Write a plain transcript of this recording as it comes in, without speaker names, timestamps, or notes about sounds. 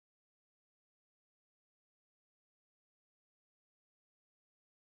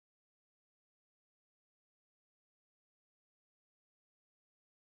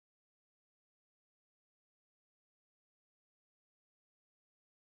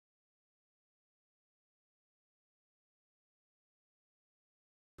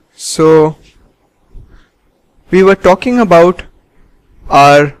So we were talking about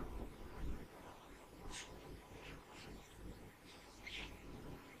our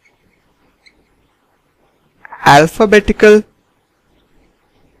alphabetical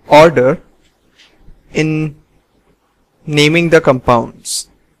order in naming the compounds.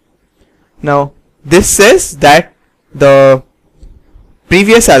 Now this says that the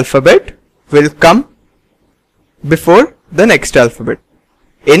previous alphabet will come before the next alphabet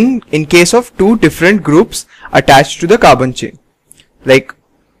in case of two different groups attached to the carbon chain. Like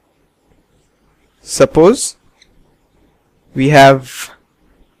suppose we have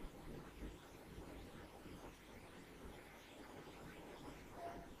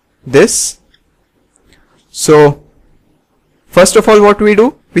this. So first of all, what we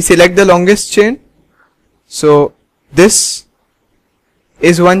do, we select the longest chain. So this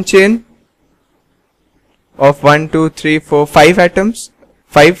is one chain of 1, 2, 3, 4, 5 atoms,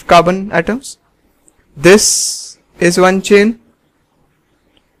 5 carbon atoms. This is one chain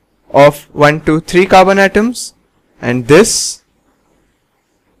of 1, 2, 3 carbon atoms, and this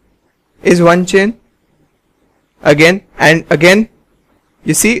is one chain again and again.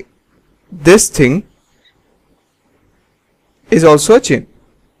 You see, this thing is also a chain,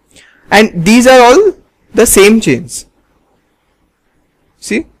 and these are all the same chains.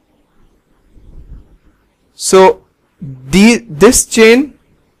 See, so this chain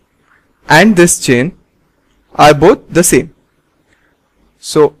and this chain are both the same.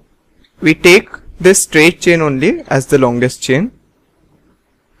 So we take this straight chain only as the longest chain,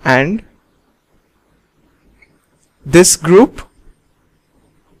 and this group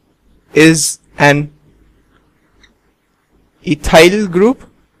is an ethyl group,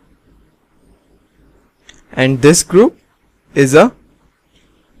 and this group is a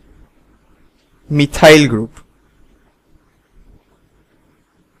methyl group.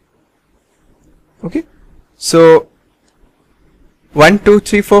 Okay, so 1, 2,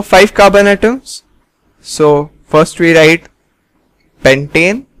 3, 4, 5 carbon atoms. So first we write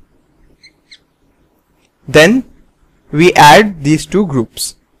pentane, then we add these two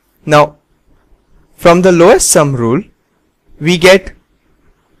groups. Now from the lowest sum rule, we get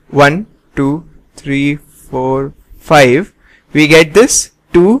 1, 2, 3, 4, 5. We get this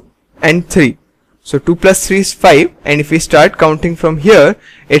 2 and 3. So 2 plus 3 is 5, and if we start counting from here,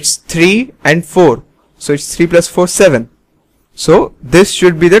 it's 3 and 4. So it's 3 plus 4, 7. So this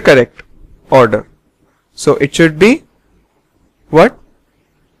should be the correct order. So it should be what?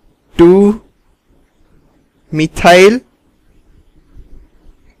 2 methyl,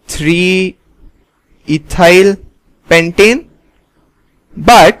 3 ethyl pentane.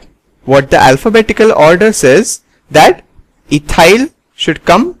 But what the alphabetical order says, that ethyl should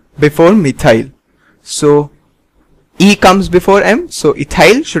come before methyl. So E comes before M, so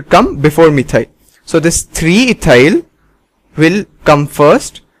ethyl should come before methyl. So this 3 ethyl will come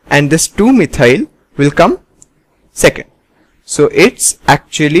first, and this 2 methyl will come second. So it's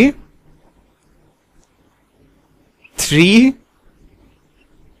actually 3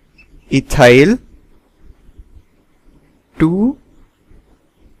 ethyl, 2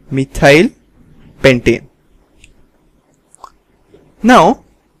 methyl pentane. Now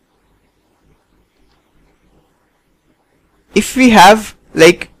if we have,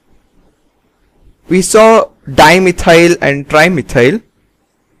 like we saw dimethyl and trimethyl,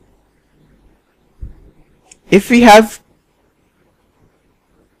 if we have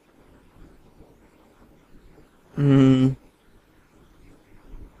not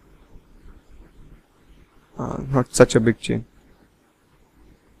such a big chain,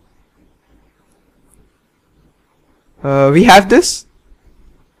 we have this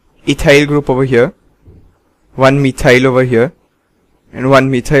ethyl group over here, one methyl over here, and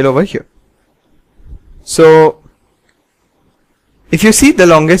one methyl over here. So if you see, the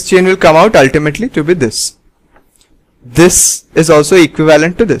longest chain will come out ultimately to be this. This is also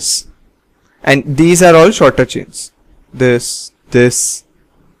equivalent to this, and these are all shorter chains. This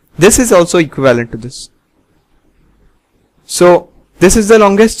is also equivalent to this. So this is the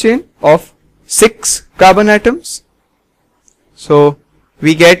longest chain of 6 carbon atoms. So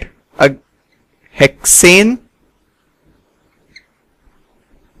we get a hexane,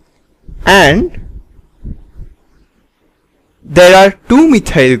 and there are 2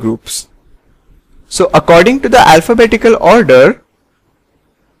 methyl groups. So according to the alphabetical order,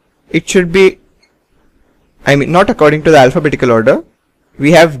 it should be, not according to the alphabetical order,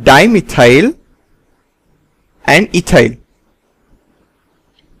 we have dimethyl and ethyl.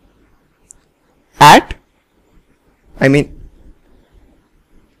 At, it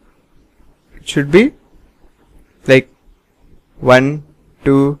should be like 1,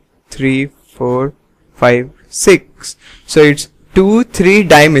 2, 3, 4, 5, 6. So it's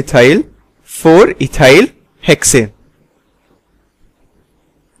 2,3-dimethyl 4-ethyl hexane.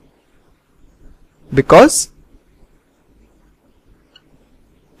 Because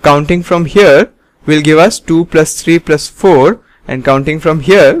counting from here will give us 2 plus 3 plus 4, and counting from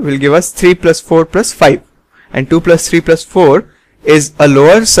here will give us 3 plus 4 plus 5, and 2 plus 3 plus 4 is a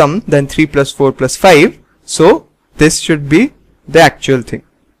lower sum than 3 plus 4 plus 5, so this should be the actual thing.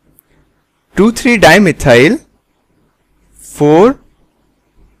 2,3-dimethyl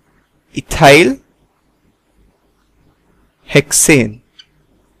 4-ethyl hexane.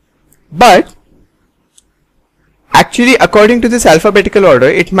 But actually, according to this alphabetical order,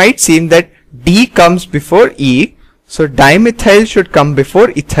 it might seem that D comes before E, so dimethyl should come before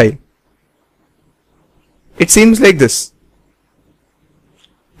ethyl. It seems like this.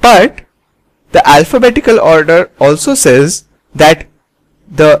 But the alphabetical order also says that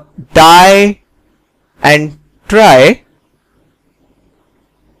the di and tri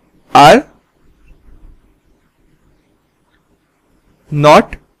are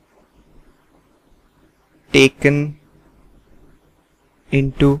not taken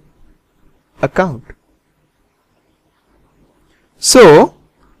into account. So,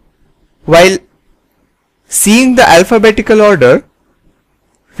 while seeing the alphabetical order,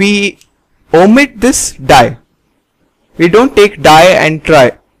 we omit this di. We don't take di and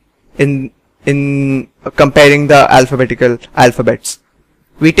tri in comparing the alphabetical alphabets.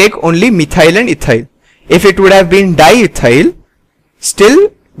 We take only methyl and ethyl. If it would have been diethyl,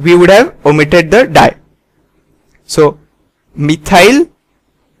 still we would have omitted the di. So, methyl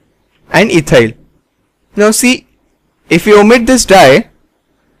and ethyl. Now see, if we omit this di,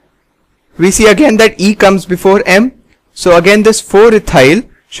 we see again that E comes before M. So again this 4-ethyl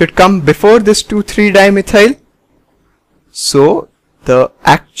should come before this 2,3-dimethyl. So the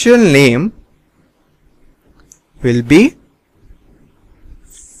actual name will be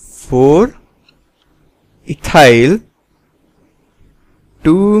 4-ethyl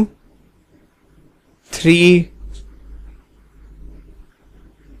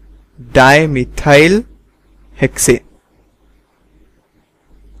 2,3-dimethyl hexane.